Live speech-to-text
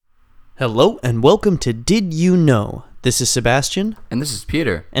Hello and welcome to Did You Know? This is Sebastian. And this is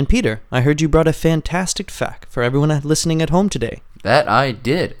Peter. And Peter, I heard you brought a fantastic fact for everyone listening at home today. That I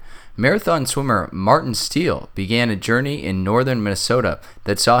did. Marathon swimmer Martin Steele began a journey in northern Minnesota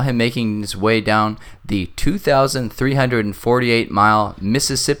that saw him making his way down the 2,348-mile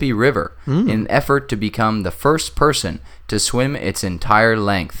Mississippi River in an effort to become the first person to swim its entire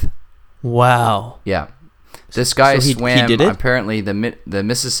length. Wow. Yeah. This guy swam he did it? apparently the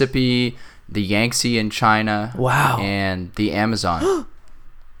Mississippi, the Yangtze in China, Wow. and the Amazon.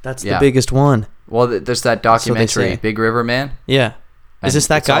 That's the biggest one. Well, there's that documentary, Big River Man. Yeah. Is this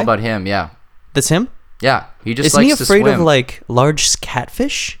that it's guy? all about him, yeah. That's him? Yeah, he just Isn't likes to swim. he afraid of like large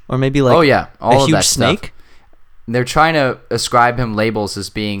catfish or maybe like all a of huge that snake? Stuff. They're trying to ascribe him labels as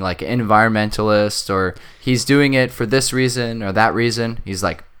being like an environmentalist, or he's doing it for this reason or that reason. He's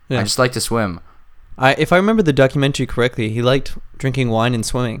like, I just like to swim. If I remember the documentary correctly, he liked drinking wine and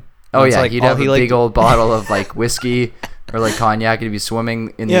swimming. Oh yeah, he'd have a big old bottle of like whiskey or like cognac, and he'd be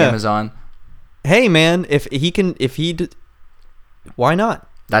swimming in the Amazon. Hey man, why not?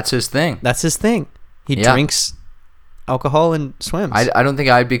 That's his thing. That's his thing. He drinks alcohol and swims. I don't think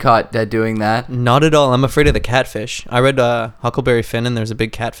I'd be caught dead doing that. Not at all. I'm afraid of the catfish. I read Huckleberry Finn, and there's a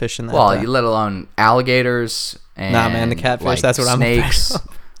big catfish in that. Well, let alone alligators and nah, man, the catfish. Like that's what snakes. I'm afraid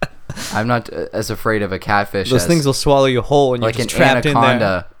of. I'm not as afraid of a catfish. Those things will swallow you whole, and like you're just an trapped anaconda. in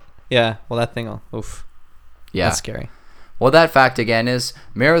there. Yeah. Well, that thing will. Oof. Yeah. That's scary. Well, that fact again is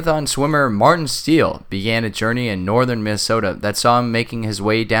marathon swimmer Martin Steele began a journey in northern Minnesota that saw him making his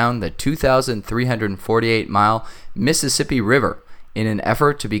way down the 2,348-mile Mississippi River in an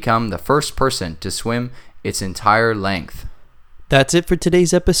effort to become the first person to swim its entire length. That's it for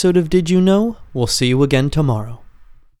today's episode of Did You Know? We'll see you again tomorrow.